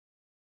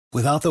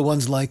Without the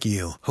ones like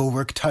you, who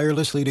work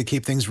tirelessly to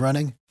keep things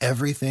running,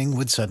 everything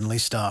would suddenly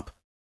stop.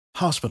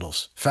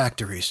 Hospitals,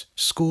 factories,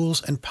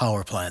 schools, and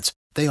power plants,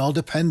 they all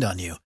depend on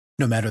you.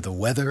 No matter the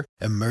weather,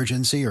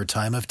 emergency, or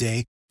time of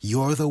day,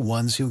 you're the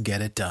ones who get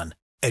it done.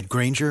 At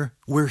Grainger,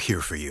 we're here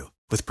for you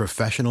with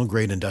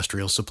professional-grade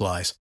industrial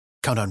supplies.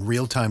 Count on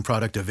real-time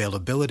product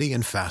availability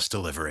and fast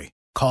delivery.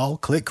 Call,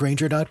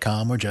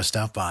 clickgrainger.com, or just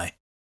stop by.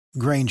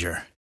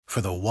 Grainger, for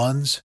the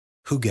ones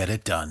who get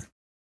it done.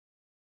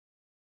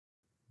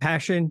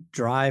 Passion,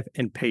 drive,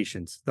 and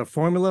patience. The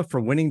formula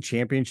for winning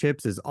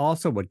championships is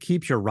also what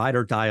keeps your ride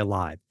or die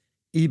alive.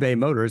 eBay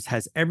Motors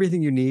has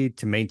everything you need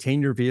to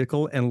maintain your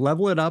vehicle and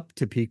level it up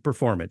to peak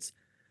performance.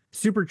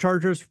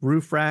 Superchargers,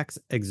 roof racks,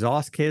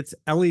 exhaust kits,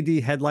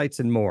 LED headlights,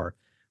 and more.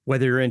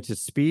 Whether you're into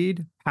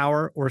speed,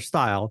 power, or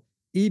style,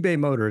 eBay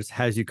Motors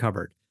has you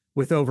covered.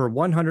 With over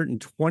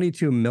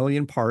 122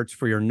 million parts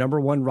for your number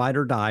one ride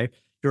or die,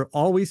 you'll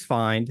always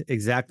find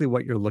exactly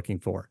what you're looking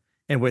for.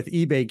 And with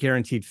eBay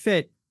Guaranteed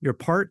Fit, your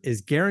part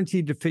is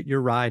guaranteed to fit your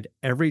ride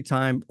every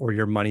time or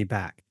your money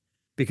back.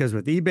 Because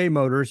with eBay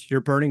Motors, you're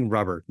burning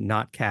rubber,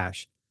 not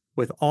cash.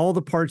 With all the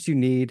parts you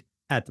need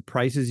at the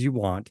prices you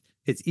want,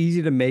 it's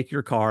easy to make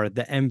your car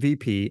the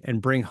MVP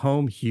and bring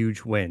home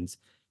huge wins.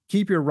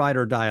 Keep your ride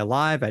or die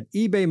alive at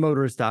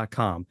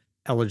ebaymotors.com.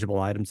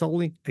 Eligible items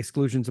only.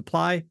 Exclusions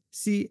apply.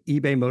 See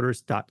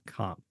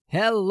ebaymotors.com.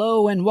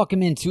 Hello and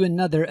welcome into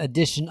another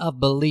edition of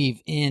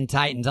Believe in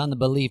Titans on the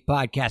Believe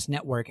Podcast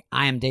Network.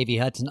 I am Davey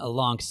Hudson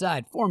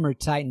alongside former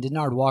Titan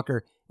Denard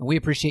Walker, and we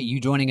appreciate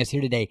you joining us here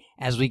today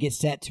as we get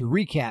set to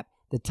recap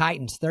the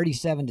Titans'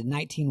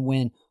 37-19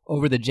 win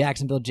over the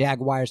Jacksonville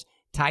Jaguars.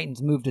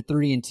 Titans moved to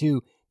 3-2.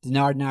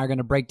 Denard and I are going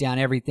to break down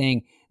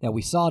everything that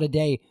we saw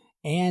today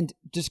and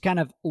just kind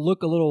of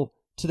look a little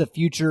to the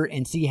future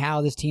and see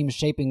how this team is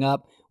shaping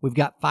up. We've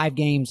got 5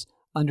 games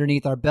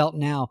underneath our belt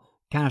now.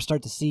 Kind of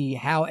start to see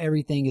how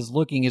everything is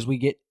looking as we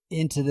get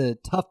into the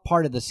tough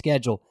part of the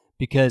schedule,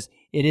 because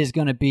it is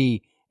going to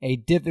be a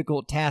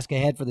difficult task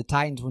ahead for the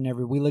Titans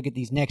whenever we look at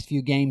these next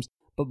few games.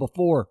 But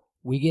before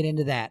we get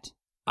into that,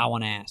 I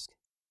want to ask,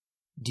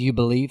 do you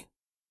believe?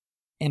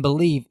 And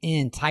Believe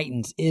in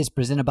Titans is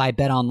presented by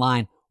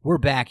BetOnline. We're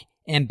back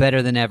and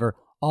better than ever.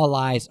 All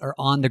eyes are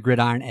on the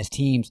gridiron as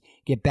teams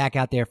get back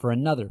out there for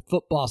another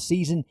football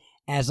season.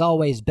 As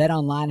always,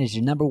 BetOnline is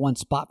your number one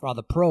spot for all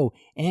the pro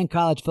and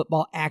college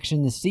football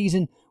action this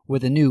season.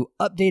 With a new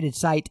updated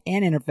site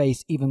and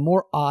interface, even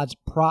more odds,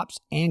 props,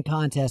 and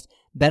contests,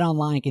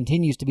 BetOnline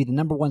continues to be the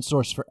number one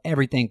source for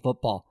everything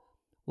football.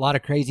 A lot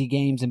of crazy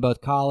games in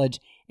both college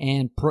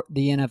and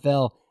the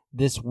NFL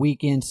this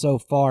weekend so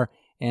far,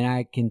 and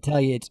I can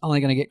tell you it's only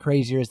going to get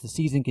crazier as the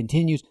season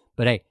continues.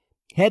 But hey,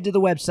 head to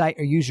the website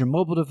or use your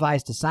mobile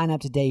device to sign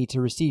up today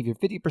to receive your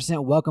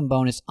 50% welcome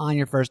bonus on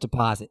your first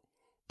deposit.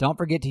 Don't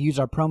forget to use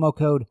our promo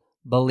code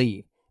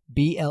BELIEVE,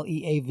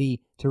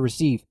 B-L-E-A-V, to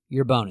receive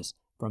your bonus.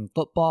 From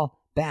football,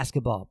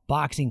 basketball,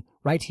 boxing,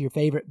 right to your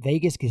favorite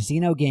Vegas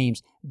casino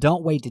games,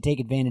 don't wait to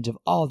take advantage of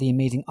all the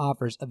amazing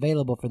offers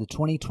available for the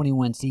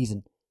 2021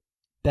 season.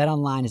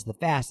 BetOnline is the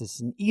fastest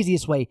and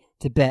easiest way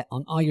to bet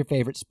on all your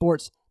favorite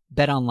sports.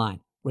 BetOnline,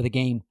 where the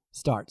game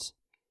starts.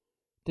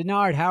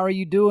 Denard, how are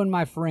you doing,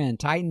 my friend?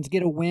 Titans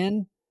get a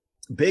win?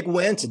 Big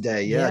win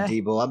today. Yeah,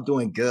 Debo, I'm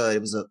doing good. It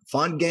was a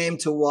fun game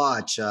to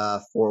watch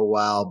for a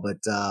while, but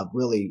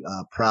really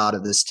proud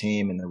of this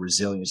team and the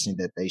resiliency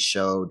that they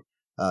showed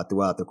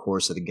throughout the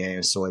course of the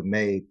game. So it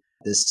made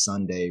this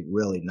Sunday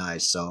really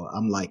nice. So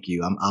I'm like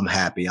you. I'm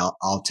happy.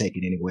 I'll take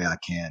it any way I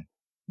can.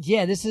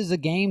 Yeah, this is a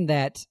game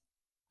that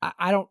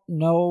I don't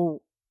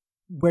know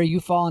where you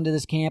fall into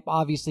this camp.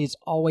 Obviously, it's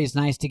always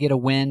nice to get a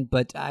win,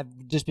 but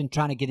I've just been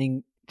trying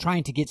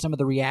to get some of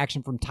the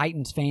reaction from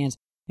Titans fans.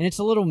 And it's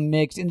a little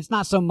mixed, and it's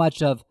not so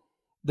much of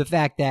the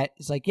fact that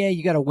it's like, yeah,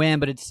 you got to win,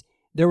 but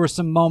there were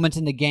some moments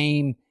in the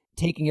game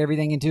taking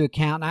everything into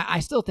account. And I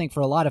still think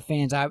for a lot of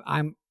fans,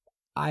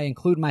 I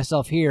include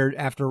myself here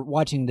after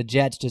watching the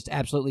Jets just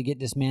absolutely get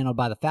dismantled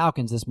by the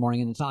Falcons this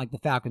morning, and it's not like the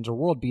Falcons are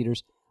world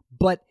beaters,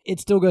 but it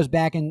still goes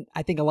back, and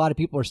I think a lot of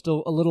people are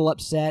still a little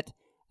upset,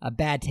 a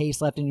bad taste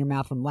left in your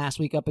mouth from last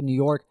week up in New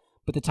York.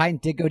 But the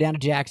Titans did go down to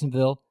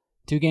Jacksonville,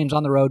 2 games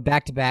on the road,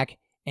 back-to-back,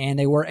 and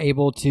they were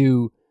able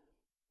to.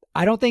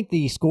 I don't think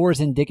the score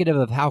is indicative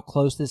of how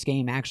close this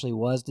game actually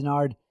was,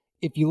 Denard.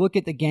 If you look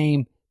at the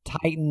game,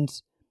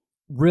 Titans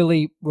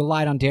really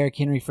relied on Derrick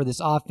Henry for this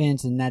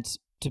offense, and that's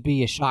to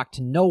be a shock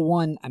to no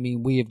one. I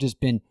mean, we have just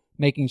been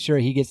making sure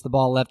he gets the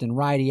ball left and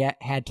right. He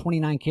had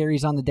 29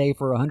 carries on the day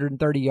for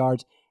 130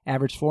 yards,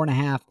 averaged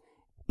 4.5,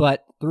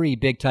 but 3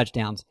 big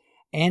touchdowns.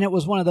 And it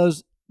was one of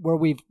those where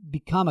we've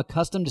become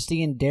accustomed to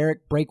seeing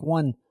Derrick break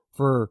one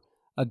for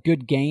a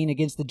good gain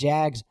against the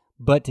Jags,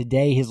 but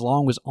today his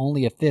long was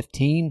only a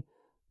 15.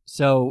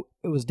 So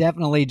it was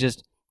definitely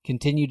just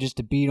continue just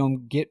to beat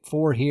them, get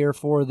 4 here,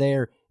 4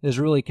 there. Is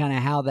really kind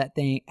of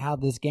how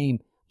this game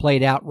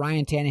played out.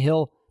 Ryan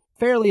Tannehill,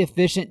 fairly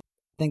efficient.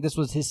 I think this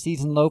was his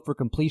season low for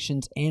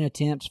completions and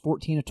attempts,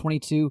 14 of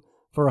 22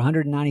 for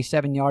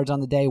 197 yards on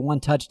the day, 1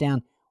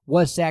 touchdown,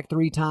 was sacked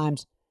 3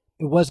 times.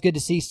 it was good to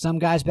see some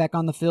guys back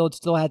on the field,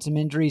 still had some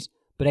injuries,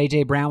 but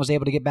A.J. Brown was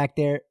able to get back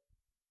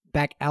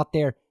out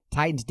there.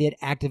 Titans did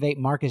activate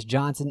Marcus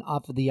Johnson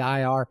off of the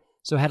IR,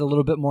 so had a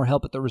little bit more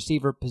help at the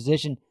receiver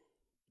position.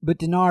 But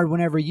Denard,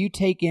 whenever you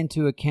take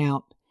into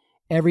account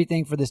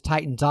everything for this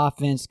Titans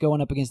offense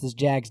going up against this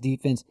Jags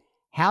defense,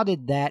 how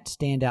did that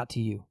stand out to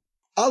you?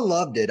 I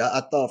loved it.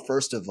 I thought,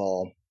 first of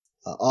all,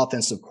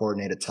 offensive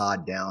coordinator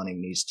Todd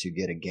Downing needs to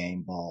get a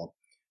game ball,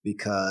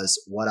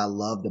 because what I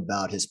loved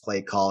about his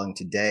play calling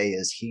today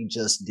is he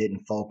just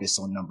didn't focus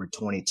on number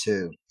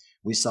 22.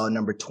 We saw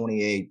number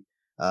 28,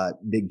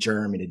 Big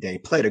Jeremy, today,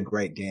 played a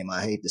great game.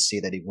 I hate to see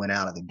that he went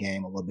out of the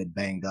game a little bit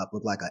banged up,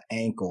 looked like an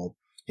ankle.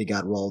 He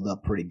got rolled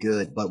up pretty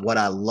good. But what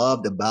I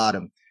loved about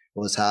him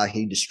was how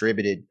he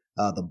distributed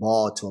the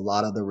ball to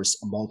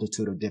a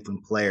multitude of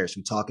different players.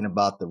 We're talking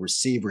about the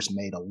receivers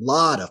made a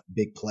lot of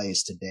big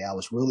plays today. I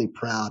was really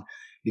proud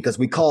because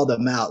we called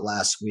them out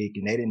last week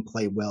and they didn't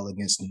play well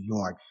against New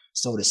York.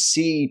 So to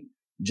see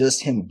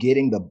just him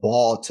getting the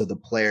ball to the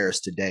players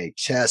today,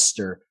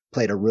 Chester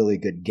played a really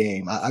good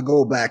game. I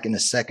go back in the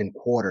second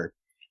quarter.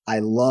 I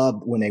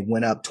loved when they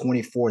went up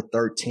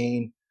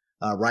 24-13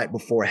 right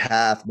before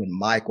half when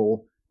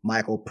Michael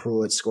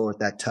Pruitt scored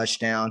that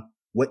touchdown.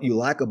 What you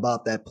like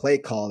about that play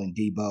calling,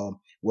 Debo,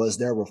 was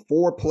there were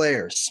 4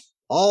 players,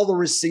 all the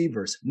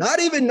receivers,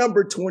 not even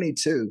number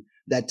 22,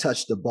 that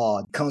touched the ball.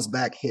 It comes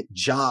back, hit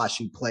Josh,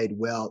 who played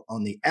well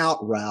on the out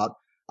route.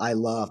 I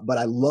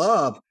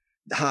love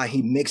how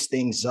he mixed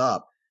things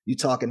up. You're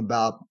talking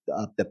about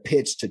the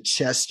pitch to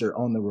Chester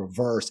on the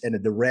reverse and a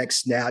direct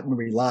snap.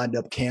 Remember, he lined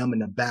up Cam in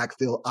the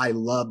backfield. I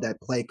love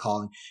that play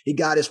calling. He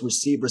got his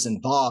receivers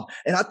involved.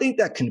 And I think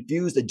that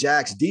confused the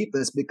Jags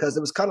defense because it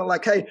was kind of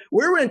like, hey,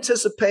 we were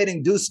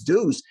anticipating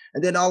deuce.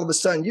 And then all of a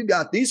sudden you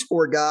got these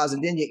 4 guys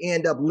and then you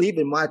end up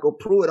leaving Michael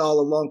Pruitt all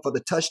along for the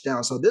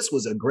touchdown. So this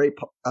was a great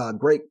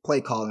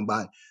play calling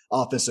by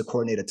offensive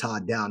coordinator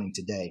Todd Downing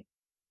today.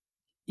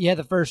 Yeah,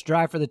 the first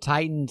drive for the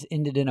Titans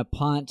ended in a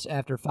punt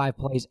after 5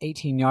 plays,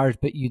 18 yards,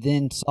 but you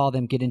then saw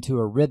them get into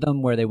a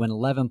rhythm where they went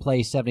 11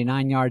 plays,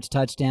 79 yards,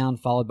 touchdown,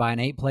 followed by an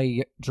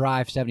 8-play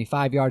drive,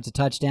 75 yards, a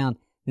touchdown,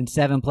 then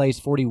 7 plays,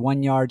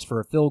 41 yards for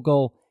a field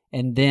goal,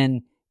 and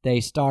then they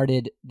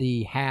started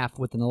the half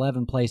with an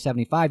 11-play,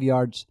 75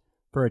 yards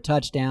for a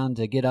touchdown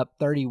to get up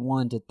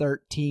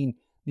 31-13.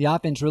 The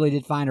offense really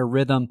did find a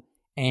rhythm,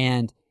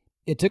 and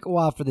it took a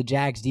while for the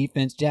Jags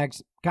defense.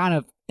 Jags kind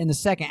of in the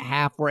second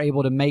half were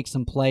able to make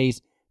some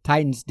plays.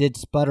 Titans did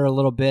sputter a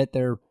little bit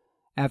there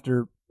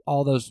after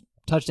all those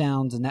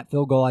touchdowns and that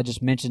field goal I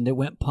just mentioned. It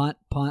went punt.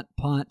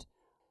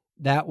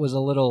 That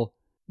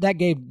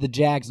gave the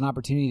Jags an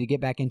opportunity to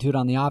get back into it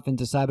on the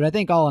offensive side. But I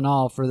think all in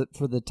all, for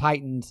the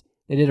Titans,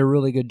 they did a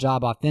really good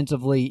job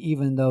offensively,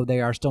 even though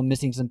they are still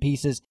missing some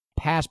pieces.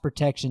 Pass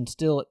protection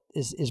still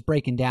is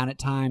breaking down at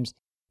times,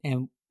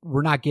 and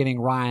we're not giving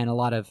Ryan a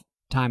lot of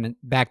time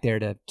back there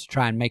to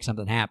try and make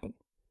something happen.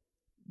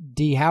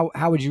 D, how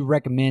would you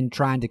recommend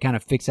trying to kind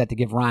of fix that to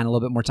give Ryan a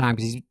little bit more time?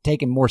 Because he's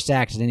taking more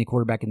sacks than any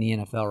quarterback in the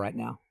NFL right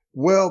now.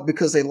 Well,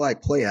 because they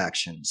like play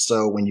action.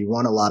 So when you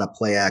run a lot of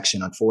play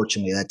action,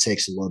 unfortunately, that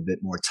takes a little bit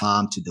more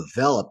time to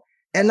develop.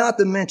 And not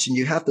to mention,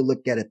 you have to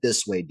look at it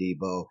this way,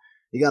 Debo.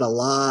 You got a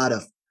lot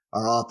of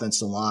our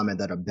offensive linemen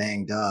that are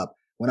banged up.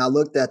 When I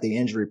looked at the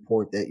injury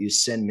report that you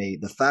sent me,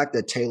 the fact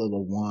that Taylor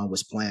Lewan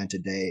was playing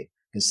today,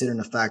 considering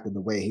the fact of the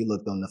way he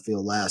looked on the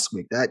field last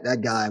week, that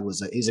guy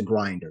he's a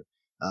grinder.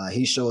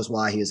 He shows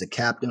why he is a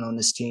captain on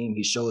this team.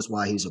 He shows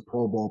why he's a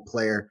Pro Bowl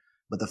player.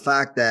 But the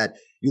fact that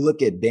you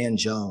look at Ben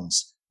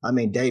Jones, I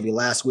mean, Davey,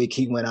 last week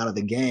he went out of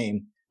the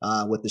game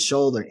with the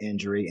shoulder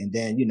injury. And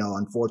then,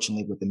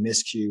 unfortunately with the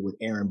miscue with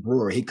Aaron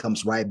Brewer, he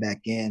comes right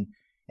back in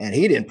and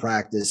he didn't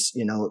practice,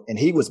 and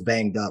he was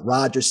banged up.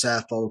 Roger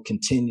Saffold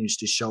continues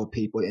to show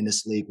people in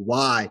this league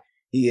why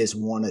he is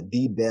one of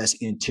the best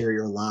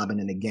interior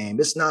linemen in the game.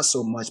 It's not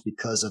so much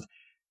because of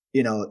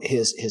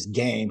his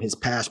game, his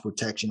pass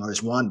protection, or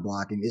his run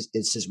blocking.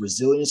 It's his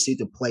resiliency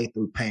to play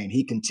through pain.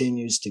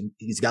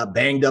 He's got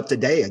banged up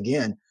today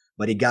again,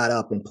 but he got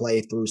up and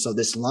played through. So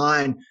this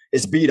line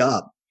is beat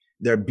up.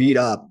 They're beat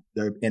up.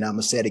 And I'm going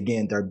to say it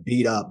again, they're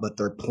beat up, but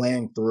they're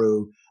playing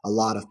through a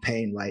lot of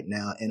pain right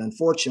now. And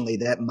unfortunately,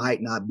 that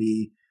might not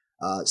be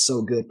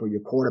so good for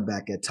your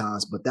quarterback at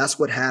times, but that's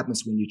what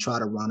happens when you try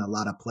to run a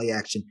lot of play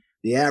action.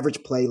 The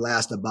average play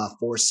lasts about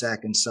 4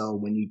 seconds. So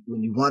when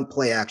you run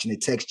play action,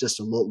 it takes just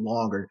a little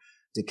longer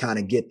to kind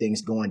of get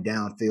things going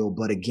downfield.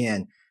 But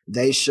again,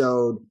 they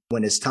showed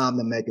when it's time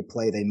to make a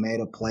play, they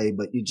made a play.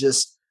 But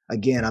just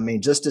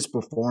this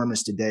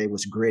performance today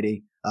was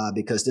gritty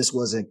because this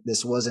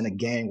wasn't a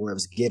game where it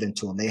was given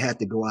to them. They had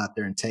to go out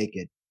there and take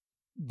it.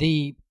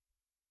 The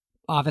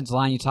offensive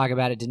line you talk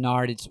about it,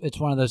 Denard, it's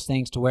one of those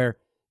things to where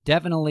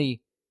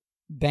definitely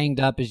banged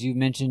up, as you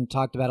mentioned,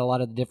 talked about a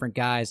lot of the different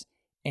guys.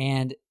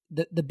 And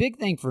the big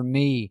thing for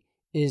me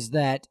is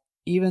that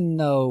even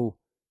though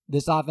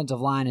this offensive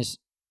line is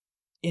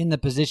in the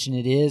position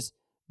it is,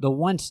 the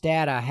one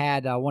stat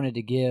I wanted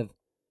to give,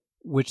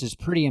 which is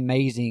pretty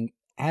amazing,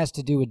 has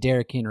to do with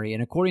Derrick Henry.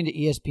 And according to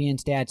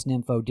ESPN Stats and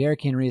Info,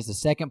 Derrick Henry is the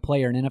second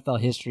player in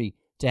NFL history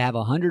to have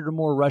 100 or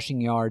more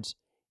rushing yards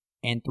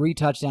and 3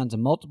 touchdowns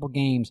in multiple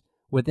games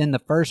within the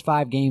first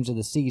 5 games of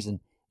the season.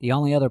 The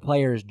only other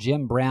player is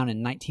Jim Brown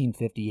in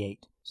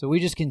 1958. So we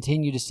just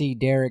continue to see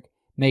Derrick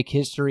make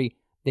history.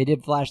 They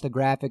did flash the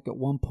graphic at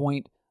one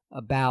point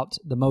about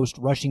the most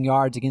rushing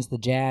yards against the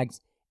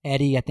Jags.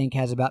 Eddie, I think,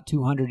 has about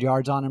 200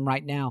 yards on him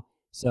right now.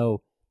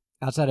 So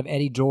outside of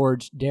Eddie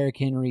George, Derrick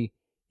Henry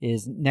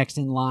is next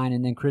in line,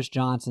 and then Chris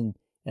Johnson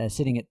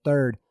sitting at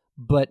third.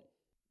 But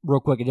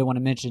real quick, I did want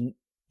to mention,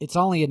 it's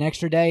only an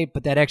extra day,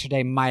 but that extra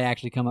day might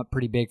actually come up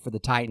pretty big for the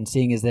Titans,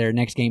 seeing as their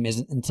next game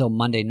isn't until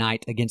Monday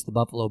night against the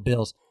Buffalo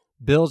Bills.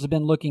 Bills have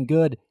been looking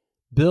good.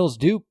 Bills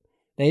do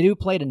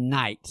play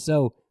tonight,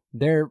 so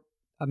their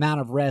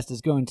amount of rest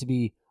is going to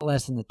be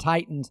less than the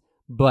Titans,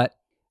 but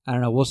I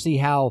don't know. We'll see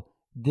how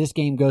this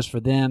game goes for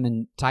them.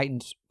 And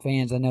Titans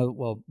fans, I know,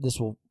 well, this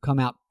will come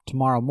out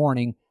tomorrow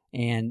morning,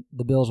 and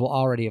the Bills will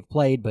already have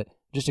played, but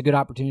just a good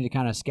opportunity to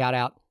kind of scout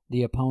out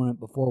the opponent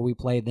before we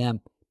play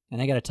them. And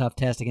they got a tough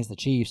test against the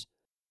Chiefs.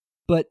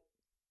 But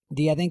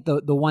I think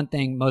the one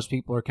thing most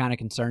people are kind of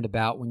concerned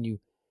about when you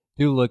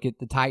do look at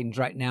the Titans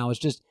right now is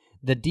just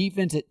the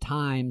defense at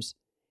times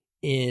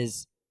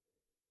is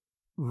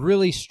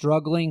really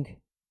struggling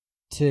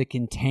to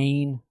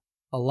contain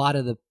a lot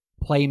of the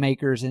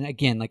playmakers. And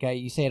again, like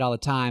you say it all the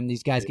time,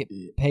 these guys get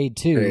paid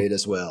too. Paid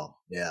as well,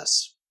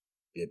 yes.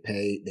 Get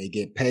paid. They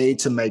get paid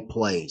to make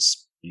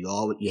plays.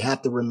 You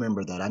have to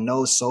remember that. I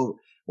know. So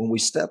when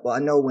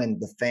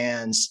the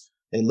fans,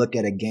 they look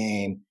at a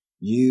game,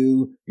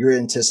 you're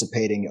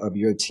anticipating of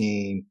your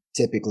team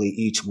typically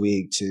each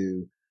week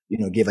to,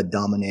 give a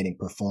dominating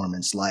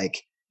performance.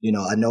 Like,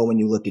 I know when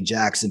you look at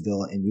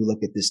Jacksonville and you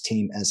look at this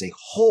team as a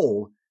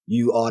whole,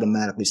 you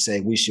automatically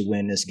say we should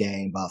win this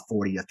game by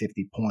 40 or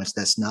 50 points.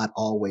 That's not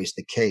always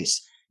the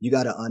case. You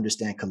got to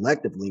understand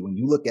collectively, when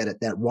you look at it,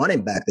 that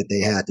running back that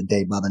they had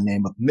today by the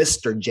name of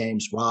Mr.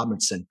 James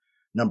Robinson,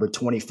 number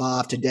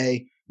 25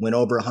 today, went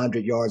over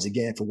 100 yards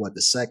again for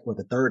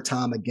the third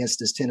time against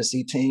this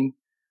Tennessee team.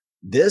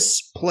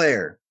 This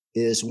player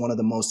is one of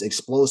the most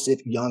explosive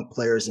young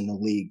players in the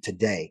league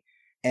today.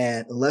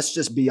 And let's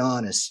just be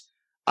honest.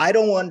 I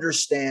don't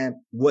understand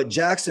what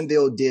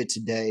Jacksonville did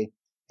today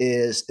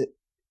is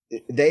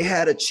they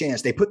had a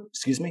chance.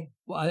 Excuse me?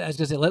 Well, I was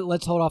going to say,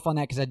 let's hold off on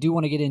that because I do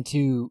want to get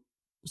into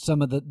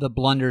some of the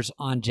blunders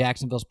on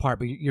Jacksonville's part.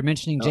 But you're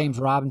mentioning James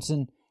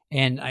Robinson.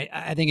 And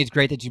I think it's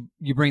great that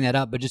you bring that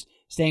up, but just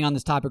staying on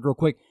this topic real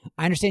quick,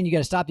 I understand you got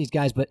to stop these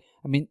guys, but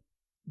I mean,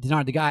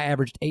 Denard, the guy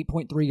averaged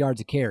 8.3 yards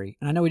a carry,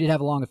 and I know he did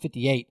have a long of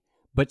 58,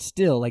 but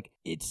still, like,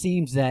 it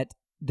seems that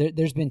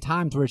there's been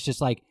times where it's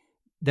just like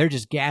they're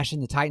just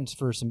gashing the Titans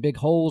for some big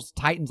holes.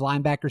 Titans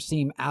linebackers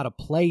seem out of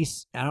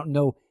place. I don't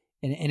know,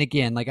 and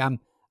again, like I'm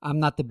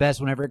not the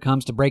best whenever it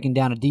comes to breaking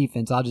down a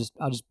defense. I'll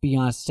just be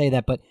honest and say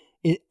that, but.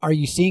 Are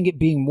you seeing it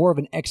being more of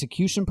an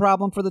execution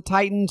problem for the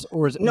Titans,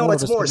 or is it more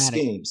it's more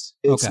schemes.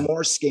 It's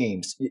more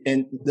schemes.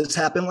 And this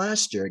happened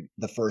last year,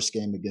 the first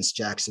game against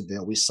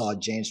Jacksonville. We saw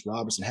James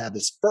Robinson have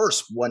his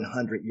first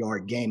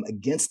 100-yard game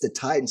against the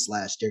Titans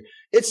last year.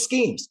 It's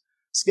schemes.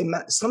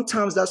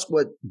 Sometimes that's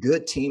what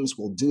good teams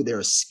will do.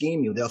 They'll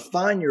scheme you. They'll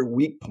find your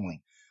weak point,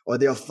 or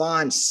they'll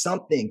find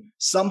something,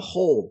 some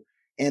hole.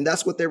 And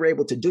that's what they were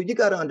able to do. You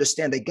got to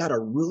understand, they got a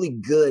really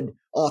good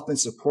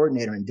offensive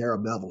coordinator in Darrell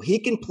Bevell. He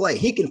can play.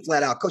 He can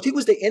flat out coach. He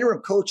was the interim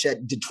coach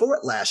at Detroit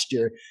last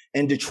year,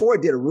 and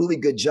Detroit did a really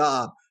good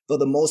job for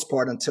the most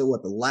part until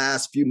the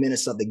last few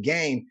minutes of the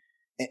game.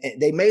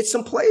 And they made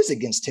some plays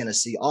against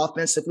Tennessee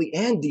offensively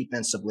and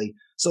defensively.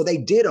 So they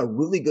did a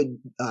really good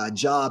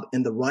job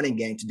in the running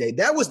game today.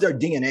 That was their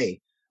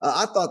DNA.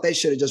 I thought they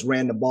should have just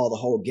ran the ball the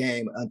whole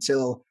game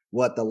until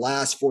the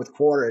last fourth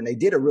quarter, and they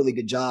did a really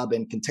good job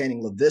in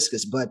containing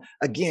Laviscus. But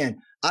again,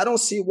 I don't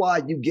see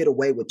why you get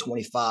away with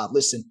 25.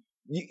 Listen,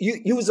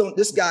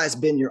 this guy's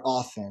been your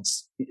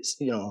offense,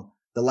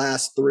 the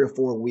last 3 or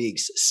 4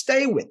 weeks.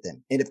 Stay with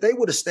them. And if they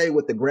would have stayed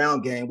with the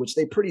ground game, which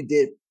they pretty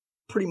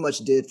much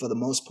did for the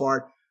most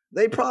part,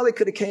 they probably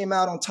could have came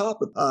out on top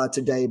of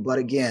today. But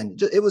again,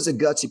 it was a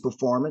gutsy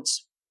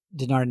performance.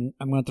 Denard,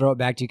 I'm going to throw it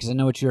back to you because I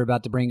know what you were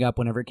about to bring up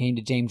whenever it came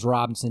to James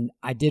Robinson.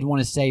 I did want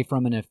to say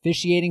from an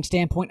officiating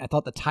standpoint, I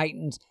thought the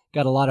Titans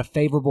got a lot of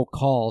favorable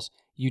calls.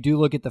 You do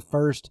look at the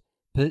first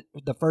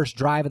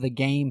drive of the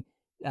game,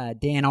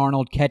 Dan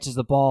Arnold catches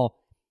the ball.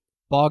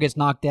 Ball gets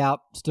knocked out,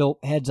 still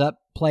heads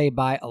up play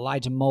by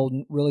Elijah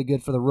Molden. Really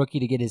good for the rookie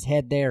to get his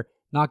head there.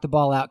 Knock the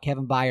ball out.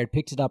 Kevin Byard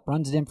picks it up,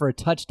 runs it in for a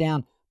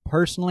touchdown.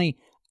 Personally,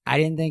 I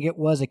didn't think it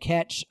was a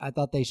catch. I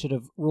thought they should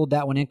have ruled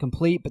that one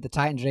incomplete, but the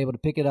Titans were able to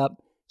pick it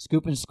up,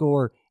 scoop and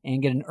score,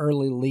 and get an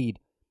early lead.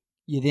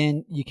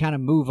 You kind of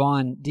move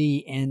on,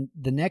 D, and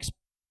the next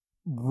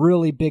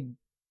really big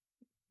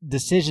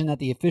decision that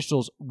the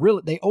officials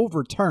they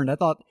overturned. I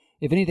thought,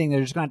 if anything,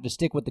 they're just going to have to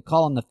stick with the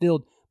call on the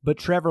field, but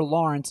Trevor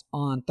Lawrence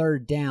on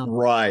third down,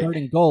 third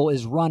and goal,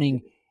 is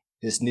running.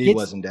 His knee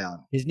wasn't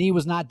down. His knee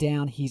was not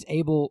down. He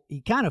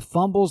kind of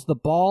fumbles the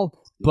ball.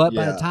 But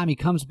by the time he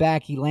comes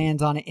back, he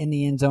lands on it in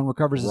the end zone,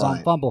 recovers his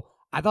own fumble.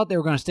 I thought they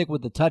were going to stick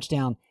with the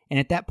touchdown, and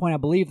at that point, I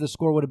believe the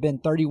score would have been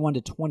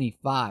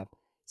 31-25.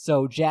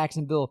 So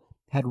Jacksonville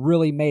had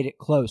really made it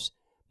close.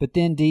 But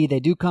then, D, they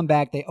do come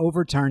back. They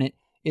overturn it.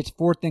 It's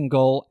 4th and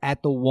goal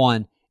at the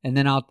 1. And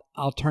then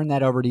I'll turn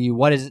that over to you.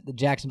 What is it that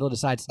Jacksonville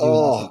decides to do?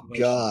 Oh,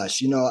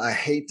 gosh. I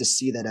hate to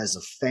see that as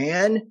a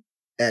fan.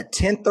 At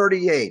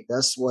 10:38,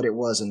 that's what it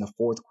was in the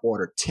fourth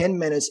quarter. 10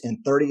 minutes and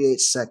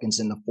 38 seconds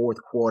in the fourth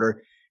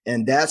quarter.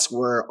 And that's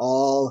where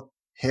all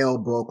hell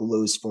broke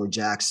loose for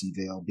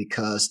Jacksonville,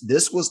 because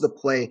this was the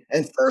play.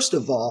 And first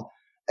of all,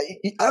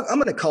 I'm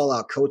going to call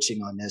out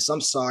coaching on this.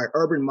 I'm sorry.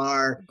 Urban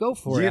Meyer. Go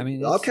for it. I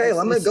mean, I'm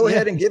going to go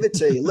ahead and give it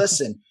to you.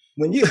 Listen.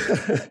 When you,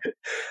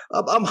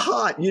 I'm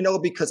hot,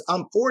 because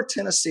I'm for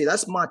Tennessee.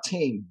 That's my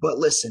team. But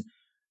listen,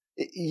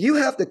 you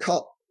have to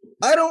call.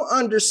 I don't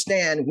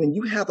understand when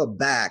you have a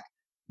back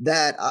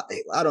that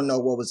I don't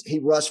know he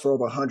rushed for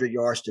over 100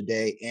 yards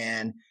today.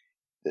 And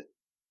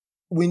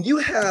when you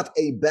have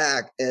a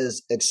back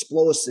as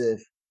explosive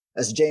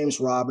as James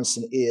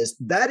Robinson is,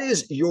 that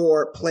is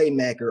your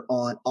playmaker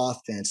on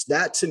offense.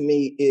 That to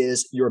me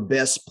is your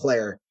best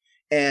player.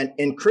 And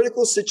in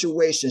critical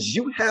situations,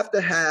 you have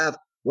to have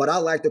what I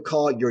like to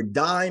call your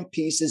dime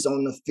pieces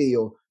on the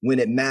field when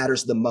it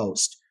matters the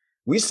most.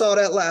 We saw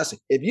that last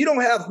week. If you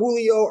don't have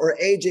Julio or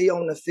AJ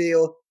on the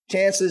field,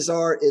 chances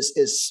are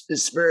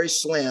is very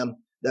slim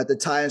that the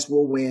Titans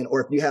will win,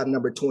 or if you have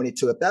number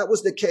 22. If that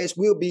was the case,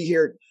 we'll be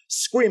here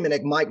screaming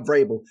at Mike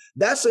Vrabel.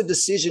 That's a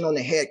decision on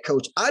the head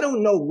coach. I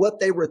don't know what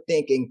they were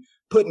thinking,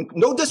 putting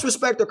no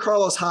disrespect to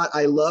Carlos Hyde.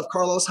 I love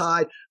Carlos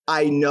Hyde.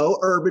 I know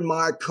Urban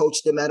Meyer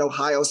coached him at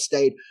Ohio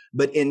State,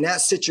 but in that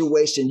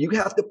situation, you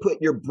have to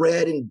put your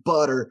bread and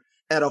butter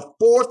at a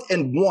 4th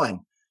and 1.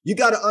 You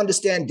got to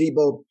understand,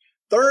 Debo,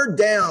 3rd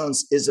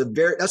downs is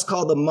that's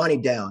called the money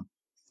down.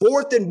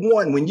 4th and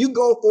 1, when you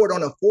go for it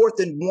on a 4th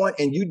and 1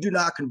 and you do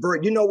not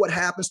convert, you know what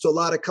happens to a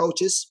lot of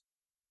coaches?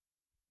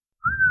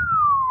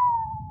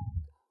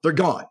 They're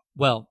gone.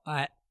 Well,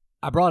 I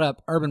brought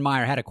up Urban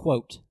Meyer had a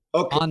quote.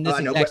 Okay, on this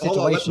exact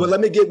situation. Well, let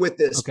me get with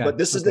this. Okay. But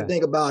this is the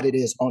thing about it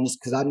is on this,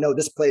 because I know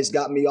this play's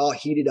got me all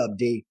heated up,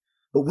 D.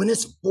 But when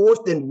it's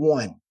 4th and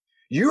 1,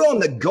 you're on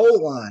the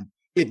goal line.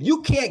 If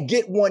you can't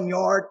get 1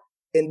 yard,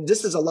 and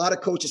this is a lot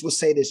of coaches will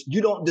say this,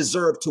 you don't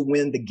deserve to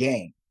win the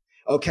game.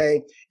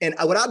 Okay. And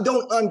what I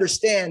don't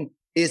understand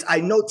is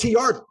I know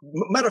TR,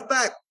 matter of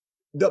fact,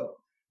 the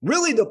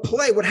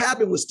play, what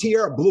happened was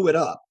TR blew it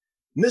up.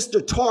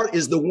 Mr. Tart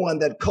is the one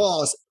that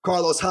caused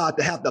Carlos Hyde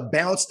to have to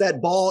bounce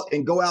that ball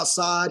and go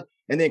outside.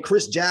 And then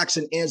Chris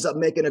Jackson ends up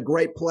making a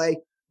great play.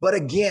 But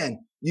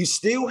again, you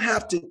still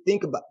have to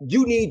think about,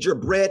 you need your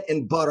bread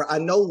and butter. I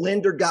know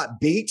Linder got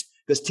beat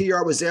because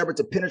TR was able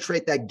to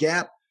penetrate that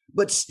gap.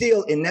 But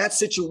still, in that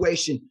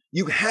situation,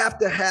 you have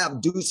to have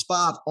Deuce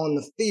 5 on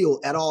the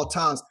field at all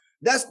times.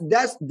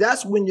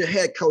 That's when your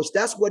head coach,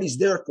 that's what he's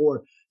there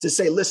for, to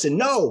say, listen,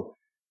 no.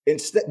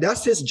 Instead,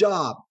 that's his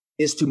job,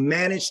 is to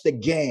manage the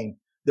game.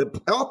 The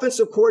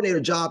offensive coordinator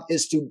job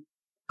is to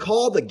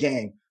call the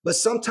game, but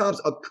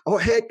sometimes a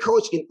head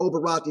coach can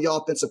override the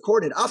offensive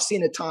coordinator. I've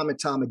seen it time and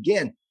time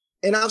again,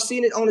 and I've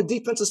seen it on the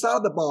defensive side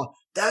of the ball.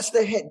 That's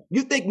the head.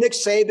 You think Nick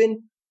Saban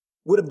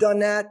would have done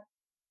that?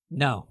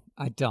 No,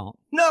 I don't.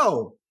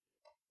 No.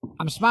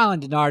 I'm smiling,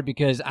 Denard,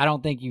 because I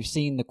don't think you've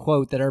seen the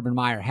quote that Urban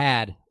Meyer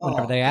had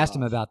whenever they asked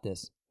him about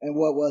this. And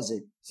what was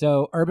it?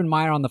 So Urban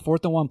Meyer on the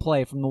 4th and 1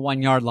 play from the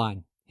 1 yard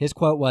line. His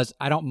quote was,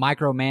 "I don't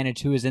micromanage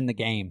who is in the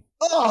game."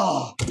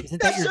 Oh,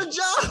 that's your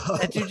job.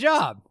 That's your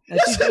job.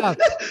 That's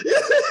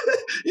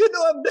your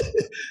job.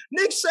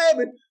 Nick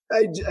Saban.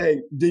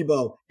 Hey,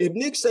 Debo, if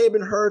Nick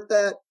Saban heard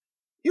that,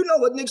 you know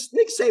what? Nick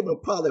Saban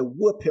would probably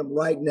whoop him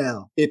right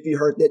now if he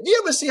heard that.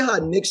 You ever see how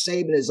Nick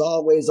Saban is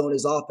always on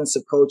his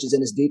offensive coaches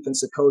and his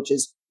defensive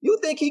coaches? You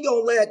think he gonna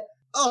let?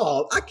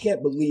 Oh, I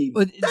can't believe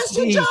that's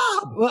your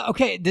job. Well,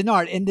 okay,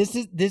 Denard, and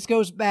this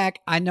goes back.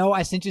 I know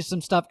I sent you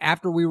some stuff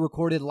after we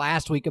recorded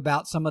last week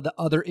about some of the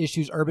other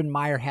issues Urban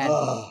Meyer had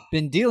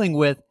been dealing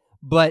with,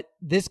 but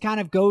this kind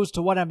of goes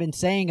to what I've been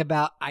saying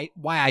about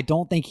why I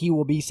don't think he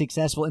will be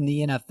successful in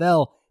the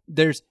NFL.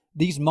 There's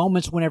these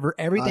moments whenever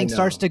everything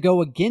starts to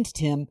go against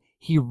him,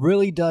 he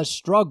really does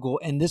struggle,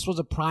 and this was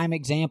a prime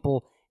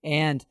example.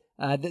 And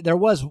there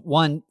was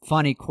one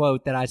funny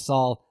quote that I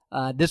saw.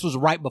 This was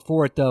right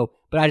before it, though,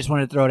 but I just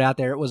wanted to throw it out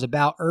there. It was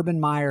about Urban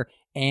Meyer,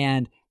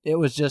 and it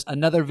was just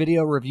another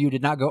video review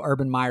did not go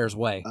Urban Meyer's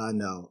way. I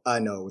know,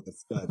 with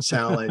the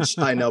challenge.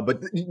 I know,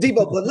 but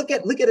Debo, but look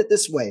at it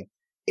this way.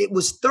 It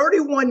was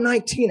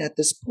 31-19 at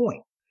this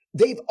point.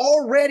 They've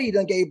already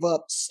done gave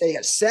up. They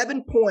had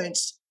 7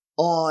 points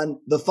on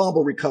the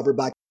fumble recovered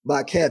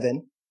by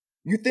Kevin.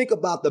 You think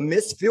about the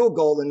missed field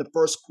goal in the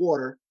first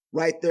quarter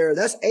right there.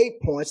 That's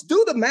 8 points.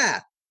 Do the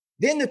math.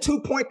 Then the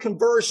 2-point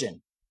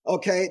conversion.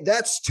 Okay,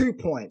 that's 2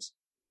 points.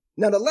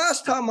 Now, the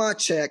last time I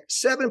checked,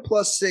 7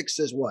 plus 6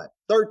 is what?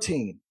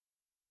 13,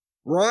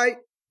 right?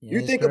 Yeah,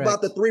 you think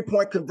about the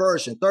 3-point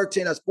conversion.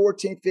 13, that's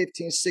 14,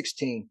 15,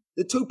 16.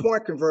 The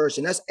 2-point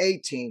conversion, that's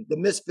 18. The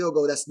missed field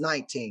goal, that's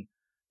 19.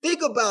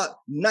 Think about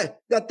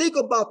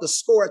the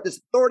score at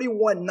this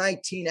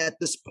 31-19 at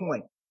this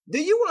point. Do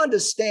you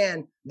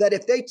understand that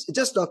if they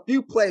just a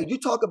few plays, you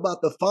talk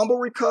about the fumble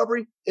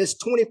recovery, it's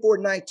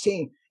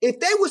 24-19. If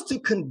they was to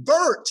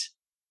convert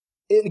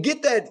and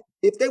get that,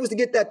 if they was to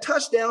get that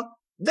touchdown,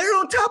 they're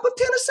on top of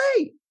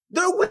Tennessee.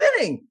 They're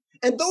winning.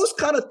 And those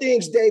kind of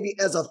things, Davey,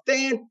 as a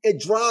fan, it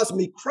drives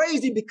me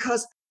crazy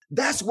because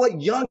that's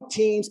what young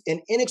teams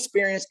and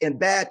inexperienced and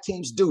bad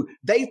teams do.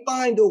 They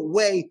find a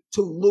way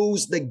to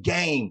lose the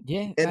game.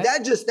 Yeah. And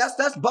that's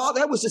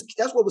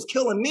what was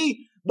killing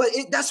me. But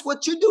that's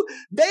what you do.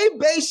 They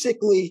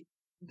basically,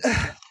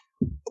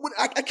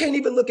 I can't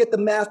even look at the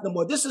math no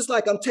more. This is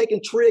like I'm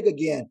taking trig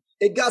again.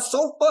 It got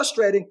so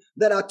frustrating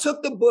that I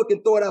took the book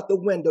and threw it out the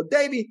window.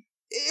 Davey,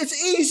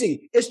 it's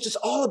easy. It's just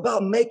all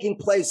about making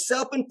plays,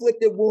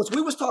 self-inflicted wounds.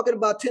 We was talking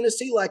about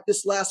Tennessee like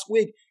this last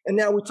week, and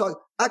now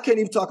I can't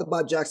even talk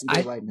about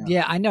Jacksonville right now.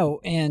 Yeah, I know.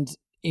 And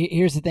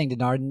here's the thing,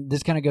 Denard.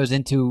 This kind of goes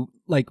into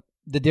like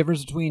the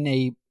difference between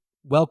a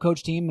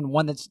well-coached team and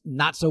one that's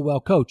not so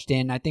well-coached.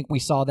 And I think we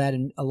saw that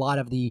in a lot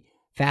of the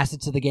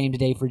facets of the game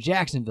today for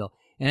Jacksonville.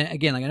 And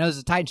again, like I know this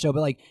is a Titans show,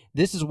 but like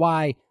this is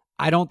why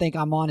I don't think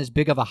I'm on as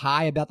big of a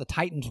high about the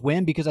Titans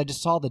win, because I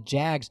just saw the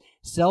Jags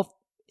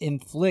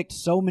self-inflict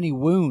so many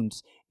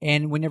wounds.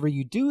 And whenever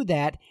you do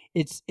that,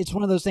 it's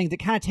one of those things that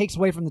kind of takes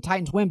away from the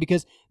Titans win,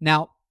 because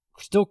now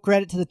still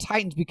credit to the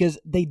Titans because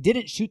they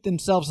didn't shoot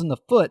themselves in the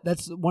foot.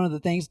 That's one of the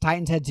things.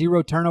 Titans had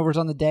 0 turnovers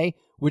on the day,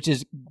 which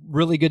is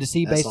really good to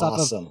see based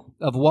off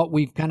of what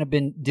we've kind of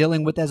been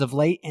dealing with as of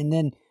late. And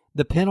then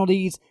the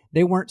penalties,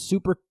 they weren't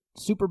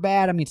super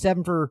bad. I mean,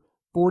 7 for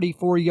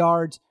 44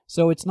 yards,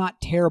 so it's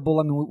not terrible.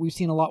 I mean, we've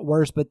seen a lot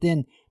worse. But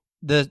then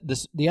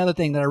the other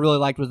thing that I really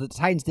liked was that the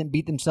Titans didn't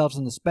beat themselves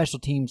in the special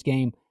teams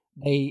game.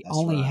 They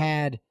only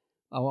had,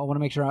 I want to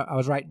make sure I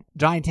was right,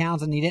 Johnny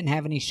Townsend, he didn't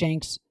have any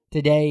shanks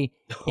today,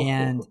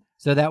 and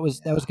so that was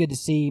good to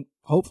see.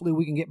 Hopefully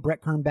we can get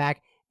Brett Kern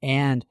back.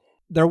 And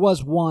there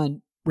was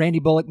one, Randy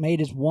Bullock made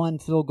his one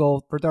field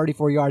goal for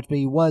 34 yards, but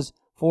he was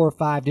 4 or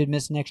 5, did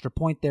miss an extra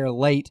point there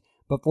late,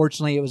 but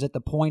fortunately it was at the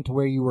point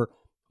where you were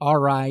all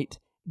right.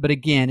 But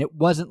again, it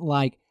wasn't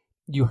like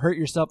you hurt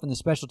yourself in the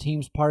special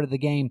teams part of the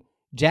game.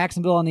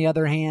 Jacksonville, on the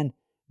other hand,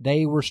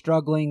 they were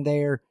struggling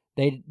there.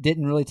 They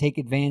didn't really take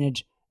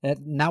advantage.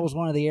 And that was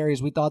one of the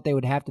areas we thought they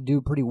would have to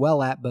do pretty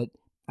well at. But,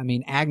 I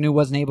mean, Agnew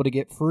wasn't able to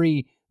get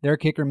free. Their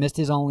kicker missed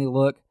his only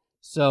look.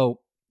 So,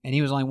 and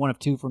he was only 1 of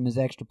 2 from his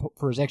extra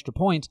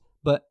points.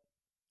 But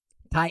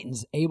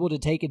Titans able to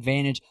take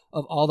advantage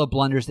of all the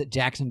blunders that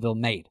Jacksonville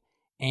made.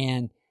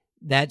 And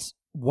that's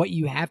what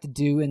you have to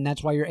do, and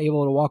that's why you're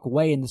able to walk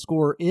away, and the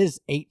score is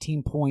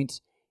 18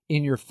 points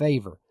in your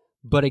favor.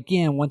 But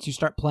again, once you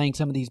start playing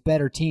some of these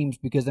better teams,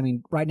 because, I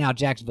mean, right now,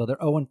 Jacksonville, they're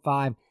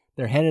 0-5.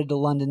 They're headed to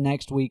London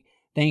next week.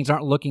 Things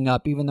aren't looking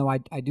up, even though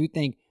I do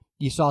think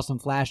you saw some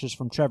flashes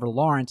from Trevor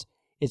Lawrence.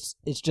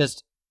 It's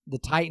just the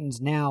Titans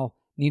now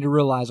need to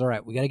realize, all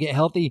right, we got to get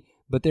healthy,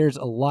 but there's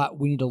a lot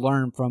we need to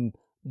learn from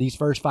these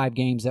first 5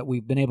 games that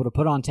we've been able to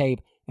put on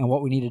tape and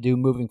what we need to do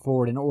moving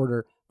forward in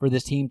order for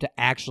this team to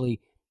actually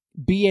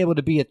be able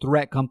to be a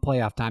threat come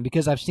playoff time.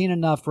 Because I've seen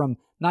enough from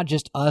not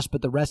just us,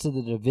 but the rest of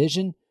the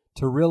division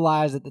to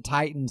realize that the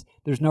Titans,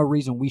 there's no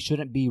reason we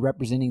shouldn't be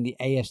representing the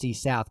AFC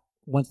South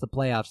once the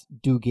playoffs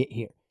do get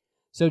here.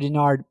 So,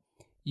 Denard,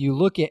 you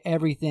look at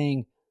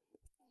everything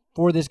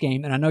for this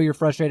game, and I know you're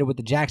frustrated with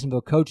the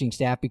Jacksonville coaching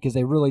staff because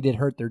they really did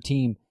hurt their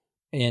team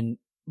in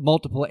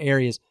multiple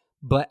areas.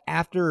 But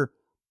after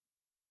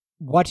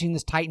watching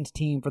this Titans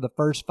team for the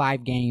first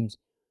 5 games,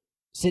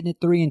 sitting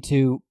at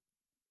 3-2,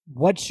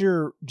 what's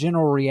your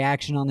general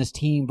reaction on this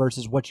team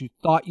versus what you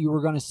thought you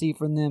were going to see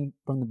from them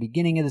from the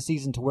beginning of the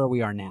season to where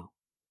we are now?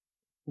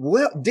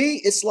 Well, D,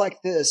 it's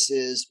like this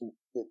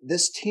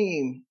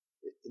team,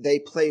 they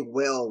play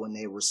well when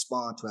they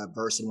respond to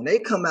adversity. When they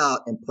come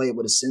out and play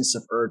with a sense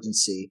of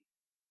urgency,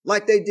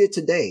 like they did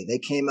today, they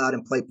came out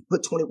and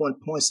put 21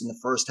 points in the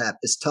first half.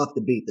 It's tough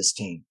to beat this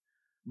team.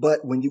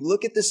 But when you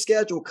look at the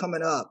schedule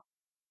coming up,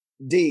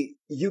 D,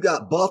 you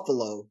got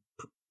Buffalo,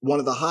 one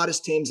of the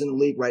hottest teams in the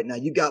league right now.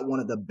 You got one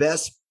of the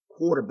best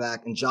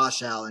quarterback in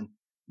Josh Allen.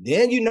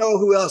 Then you know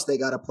who else they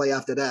got to play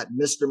after that,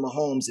 Mr.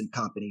 Mahomes and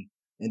company.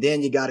 And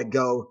then you got to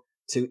go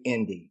to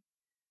Indy.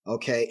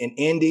 Okay, in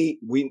Indy,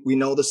 we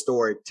know the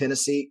story.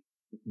 Tennessee,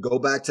 go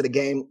back to the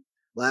game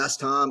last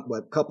time,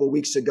 a couple of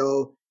weeks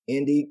ago,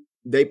 Indy,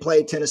 they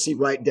played Tennessee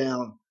right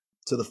down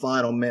to the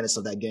final minutes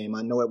of that game.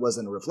 I know it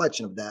wasn't a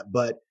reflection of that,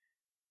 but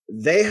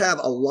they have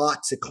a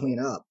lot to clean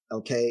up,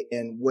 okay?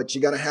 And what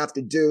you're going to have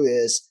to do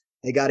is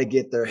they got to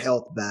get their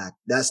health back.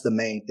 That's the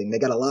main thing. They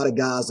got a lot of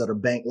guys that are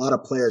a lot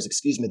of players,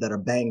 that are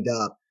banged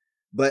up.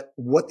 But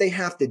what they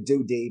have to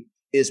do, D,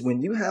 is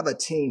when you have a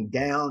team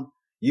down,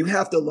 you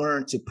have to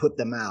learn to put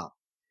them out.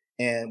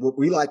 And what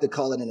we like to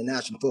call it in the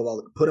National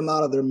Football, put them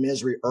out of their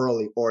misery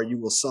early or you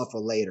will suffer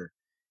later.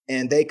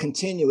 And they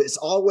continue. It's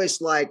always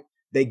like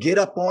they get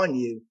up on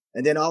you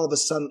and then all of a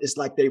sudden it's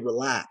like they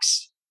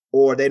relax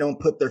or they don't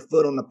put their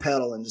foot on the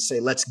pedal and just say,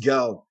 let's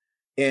go.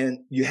 And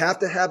you have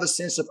to have a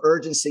sense of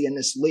urgency in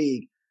this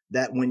league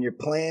that when you're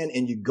playing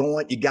and you're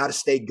going, you got to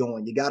stay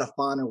going. You got to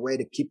find a way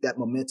to keep that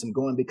momentum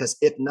going, because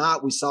if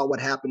not, we saw what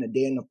happened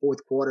today in the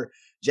fourth quarter.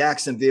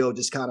 Jacksonville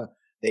just kind of,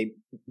 they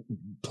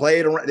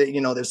played around,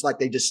 there's like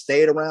they just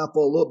stayed around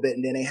for a little bit,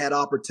 and then they had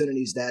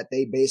opportunities that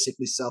they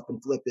basically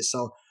self-inflicted.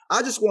 So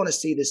I just want to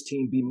see this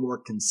team be more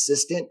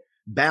consistent,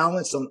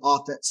 balanced on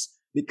offense,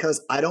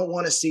 because I don't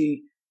want to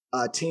see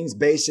teams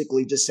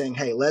basically just saying,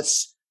 hey,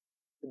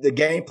 the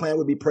game plan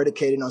would be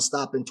predicated on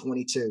stopping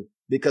 22.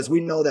 Because we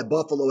know that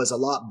Buffalo is a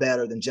lot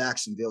better than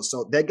Jacksonville.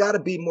 So they got to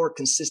be more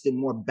consistent,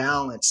 more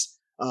balanced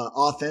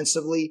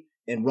offensively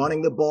in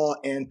running the ball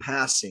and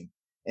passing.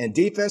 And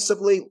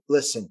defensively,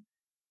 listen,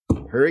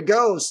 here it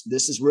goes.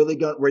 This is really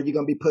where you're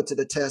going to be put to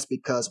the test,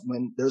 because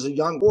when there's a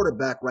young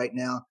quarterback right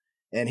now,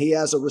 and he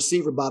has a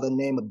receiver by the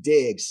name of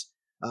Diggs,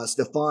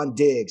 Stephon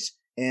Diggs,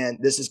 and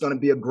this is going to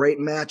be a great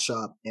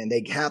matchup. And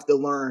they have to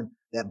learn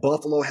that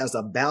Buffalo has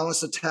a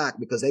balanced attack,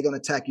 because they're going to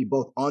attack you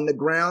both on the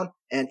ground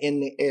and in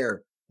the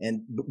air.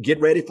 And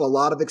get ready for a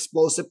lot of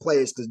explosive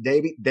plays, because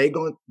they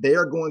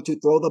are going to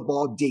throw the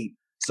ball deep.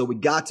 So we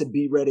got to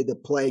be ready to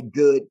play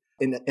good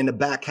in the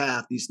back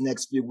half these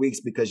next few weeks,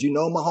 because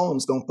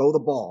Mahomes going to throw the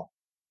ball.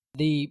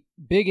 The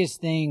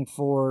biggest thing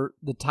for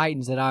the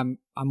Titans that I'm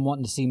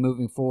wanting to see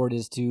moving forward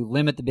is to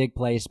limit the big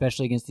play,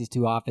 especially against these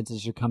two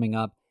offenses you're coming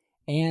up.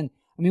 And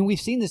I mean,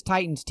 we've seen this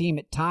Titans team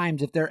at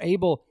times, if they're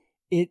able,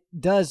 it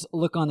does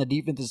look on the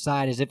defensive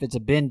side as if it's a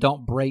bend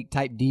don't break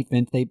type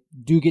defense. They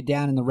do get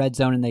down in the red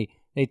zone, and they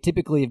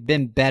typically have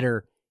been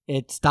better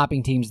at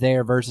stopping teams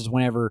there versus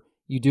whenever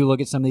you do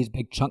look at some of these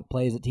big chunk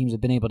plays that teams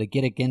have been able to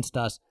get against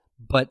us.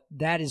 But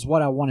that is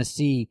what I want to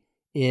see,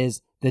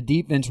 is the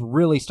defense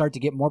really start to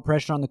get more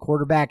pressure on the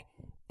quarterback.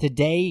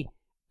 Today,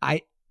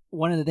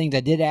 one of the things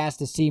I did ask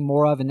to see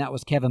more of, and that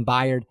was Kevin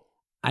Byard.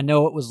 I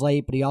know it was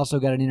late, but he also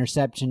got an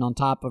interception on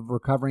top of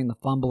recovering the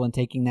fumble and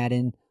taking that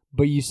in.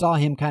 But you saw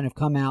him kind of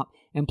come out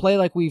and play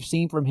like we've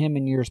seen from him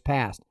in years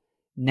past.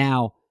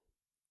 Now,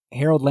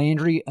 Harold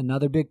Landry,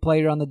 another big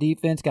player on the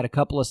defense, got a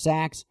couple of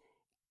sacks,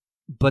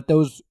 but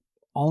those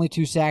only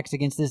 2 sacks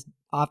against this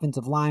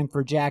offensive line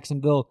for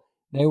Jacksonville,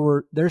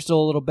 they're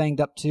still a little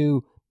banged up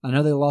too. I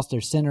know they lost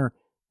their center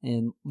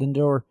in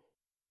Lindor.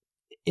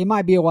 It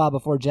might be a while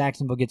before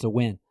Jacksonville gets a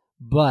win,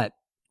 but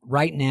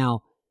right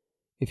now,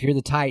 if you're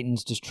the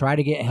Titans, just try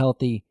to get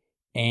healthy.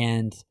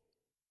 And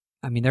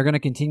I mean, they're going to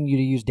continue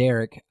to use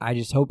Derek. I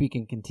just hope he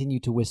can continue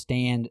to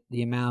withstand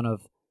the amount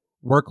of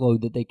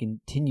workload that they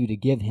continue to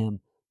give him.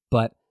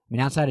 But, I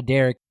mean, outside of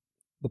Derek,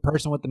 the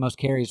person with the most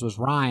carries was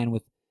Ryan.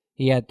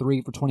 He had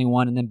 3 for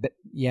 21, and then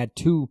you had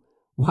 2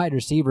 wide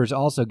receivers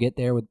also get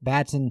there, with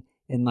Batson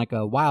in like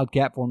a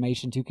wildcat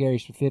formation, 2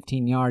 carries for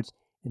 15 yards,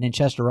 and then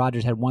Chester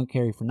Rogers had 1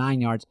 carry for 9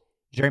 yards.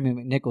 Jeremy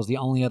McNichols, the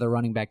only other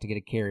running back to get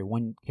a carry,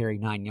 1 carry,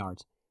 9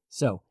 yards.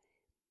 So,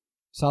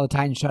 saw the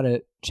Titans try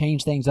to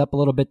change things up a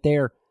little bit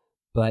there,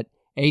 but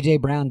A.J.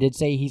 Brown did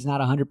say he's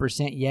not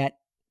 100% yet.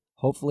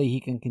 Hopefully he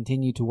can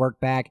continue to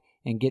work back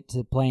and get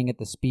to playing at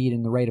the speed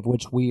and the rate of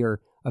which we are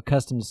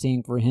accustomed to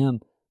seeing for him.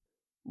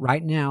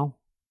 Right now,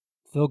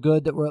 feel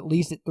good that we're at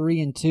least at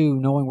 3-2,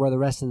 knowing where the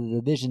rest of the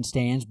division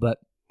stands, but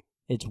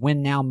it's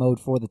win now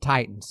mode for the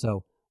Titans.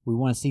 So we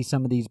want to see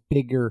some of these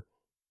bigger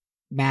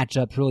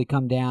matchups really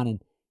come down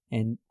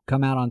and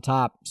come out on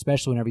top,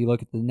 especially whenever you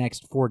look at the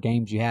next 4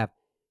 games you have.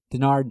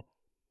 Denard,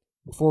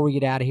 before we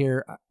get out of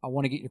here, I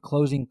want to get your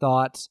closing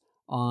thoughts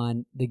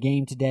on the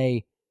game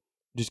today.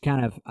 Just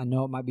kind of, I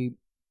know it might be,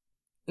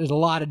 there's a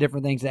lot of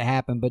different things that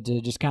happen, but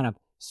to just kind of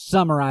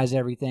summarize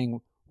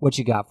everything, what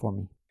you got for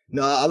me?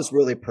 No, I was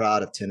really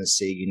proud of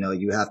Tennessee.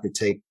 You have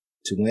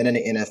to win in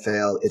the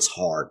NFL, it's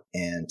hard.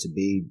 And to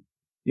be,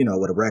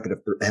 with a record of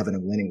having a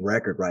winning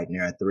record right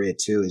now at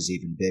 3-2 is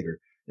even bigger.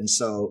 And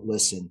so,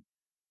 listen,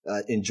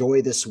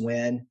 enjoy this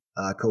win.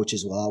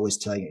 Coaches will always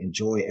tell you,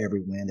 enjoy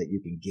every win that you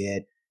can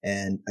get.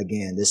 And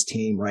again, this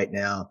team right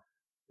now,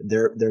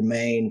 their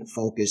main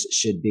focus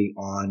should be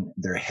on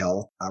their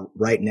health.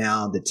 Right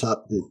now,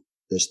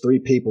 there's 3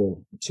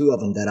 people, 2 of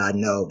them that I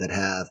know that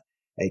have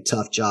a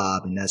tough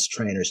job, and that's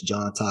trainers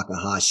John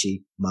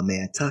Takahashi, my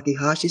man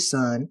Takahashi's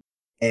son,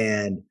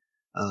 and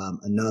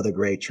another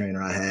great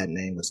trainer I had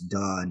named was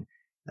Don.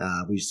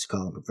 We used to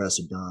call him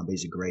Professor Don, but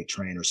he's a great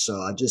trainer.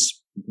 So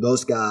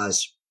those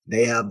guys,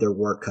 they have their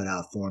work cut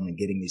out for them and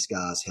getting these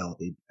guys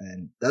healthy.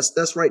 And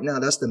that's right now,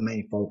 that's the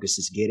main focus,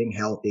 is getting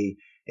healthy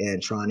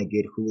and trying to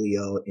get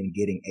Julio and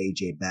getting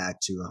AJ back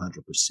to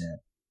 100%.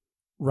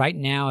 Right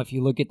now, if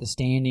you look at the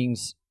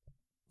standings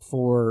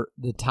for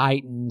the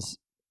Titans,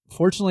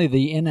 fortunately,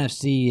 the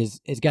NFC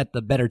is got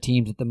the better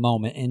teams at the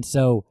moment. And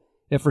so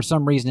if for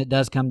some reason it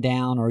does come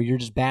down, or you're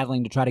just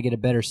battling to try to get a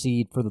better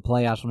seed for the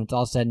playoffs when it's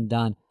all said and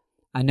done,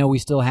 I know we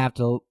still have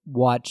to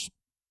watch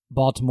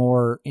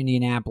Baltimore,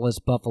 Indianapolis,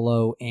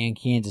 Buffalo, and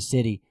Kansas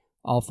City.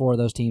 All 4 of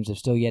those teams have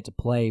still yet to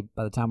play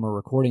by the time we're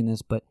recording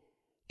this. But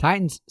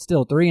Titans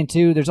still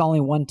 3-2. There's only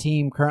one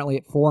team currently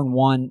at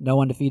 4-1.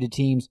 No undefeated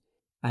teams.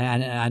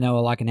 I know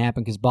a lot can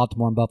happen because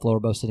Baltimore and Buffalo are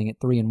both sitting at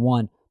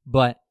 3-1.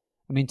 But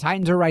I mean,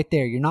 Titans are right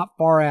there. You're not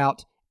far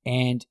out.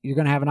 and you're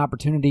going to have an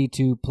opportunity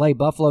to play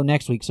Buffalo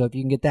next week. So if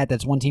you can get that,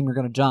 that's one team you're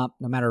going to jump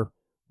no matter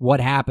what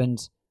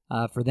happens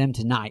for them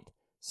tonight.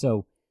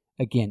 So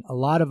again, a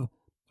lot of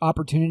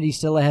opportunity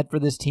still ahead for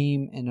this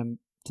team, and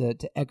to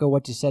echo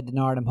what you said,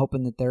 Denard, I'm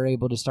hoping that they're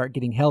able to start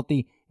getting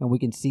healthy and we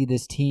can see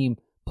this team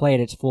play at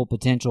its full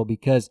potential,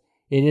 because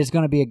it is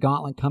going to be a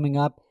gauntlet coming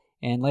up.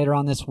 And later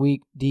on this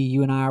week, D,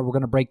 you and I, we're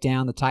going to break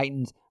down the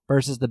Titans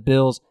versus the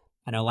Bills.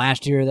 I know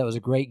last year that was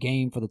a great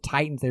game for the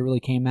Titans. They really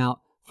came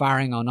out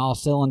firing on all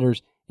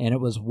cylinders, and it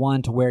was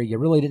one to where you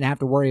really didn't have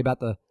to worry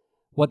about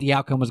what the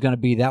outcome was going to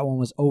be. That one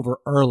was over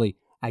early.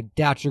 I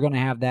doubt you're going to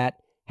have that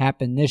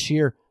happen this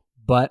year,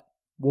 but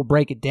we'll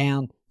break it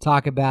down,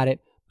 talk about it.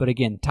 But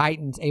again,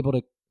 Titans able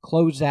to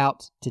close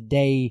out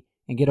today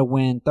and get a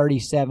win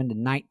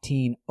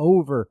 37-19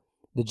 over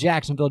the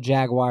Jacksonville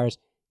Jaguars.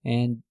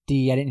 And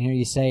D, I didn't hear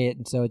you say it,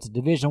 and so it's a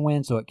division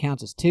win, so it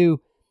counts as 2.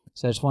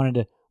 So I just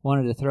wanted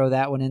to throw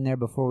that one in there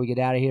before we get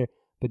out of here.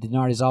 But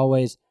Denard, as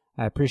always,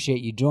 I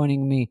appreciate you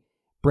joining me,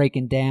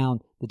 breaking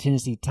down the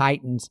Tennessee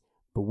Titans.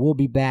 But we'll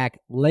be back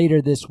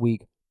later this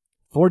week.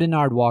 For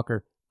Denard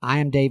Walker, I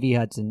am Davey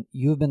Hudson.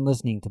 You have been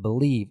listening to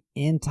Believe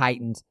in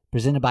Titans,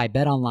 presented by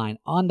BetOnline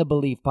on the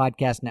Believe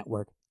Podcast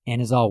Network.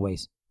 And as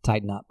always,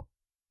 tighten up.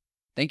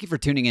 Thank you for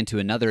tuning in to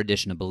another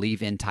edition of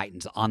Believe in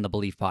Titans on the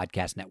Believe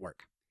Podcast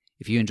Network.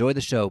 If you enjoy the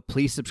show,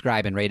 please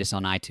subscribe and rate us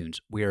on iTunes.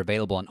 We are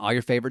available on all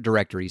your favorite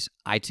directories: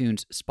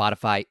 iTunes,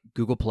 Spotify,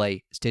 Google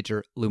Play,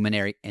 Stitcher,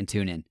 Luminary, and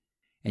TuneIn.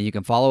 And you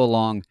can follow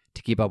along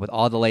to keep up with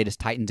all the latest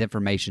Titans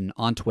information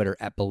on Twitter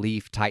at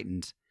Believe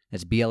Titans.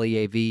 That's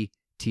BLEAVTITANS.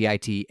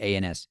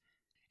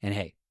 And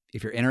hey,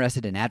 if you're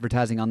interested in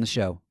advertising on the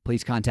show,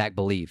 please contact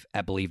Believe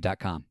at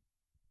Believe.com.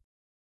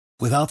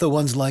 Without the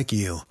ones like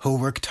you, who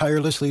work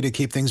tirelessly to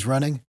keep things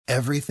running,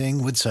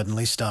 everything would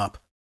suddenly stop.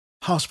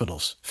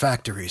 Hospitals,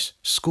 factories,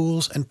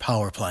 schools, and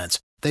power plants,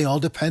 they all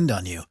depend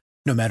on you.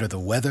 No matter the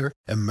weather,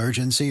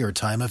 emergency, or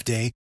time of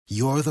day,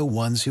 you're the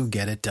ones who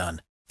get it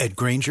done. At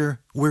Grainger,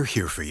 we're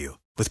here for you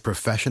with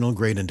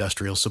professional-grade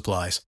industrial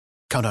supplies.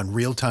 Count on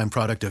real-time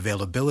product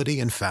availability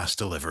and fast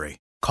delivery.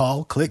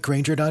 Call, click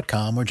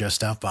Grainger.com, or just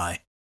stop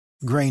by.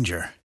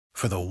 Grainger,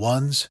 for the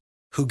ones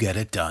who get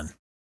it done.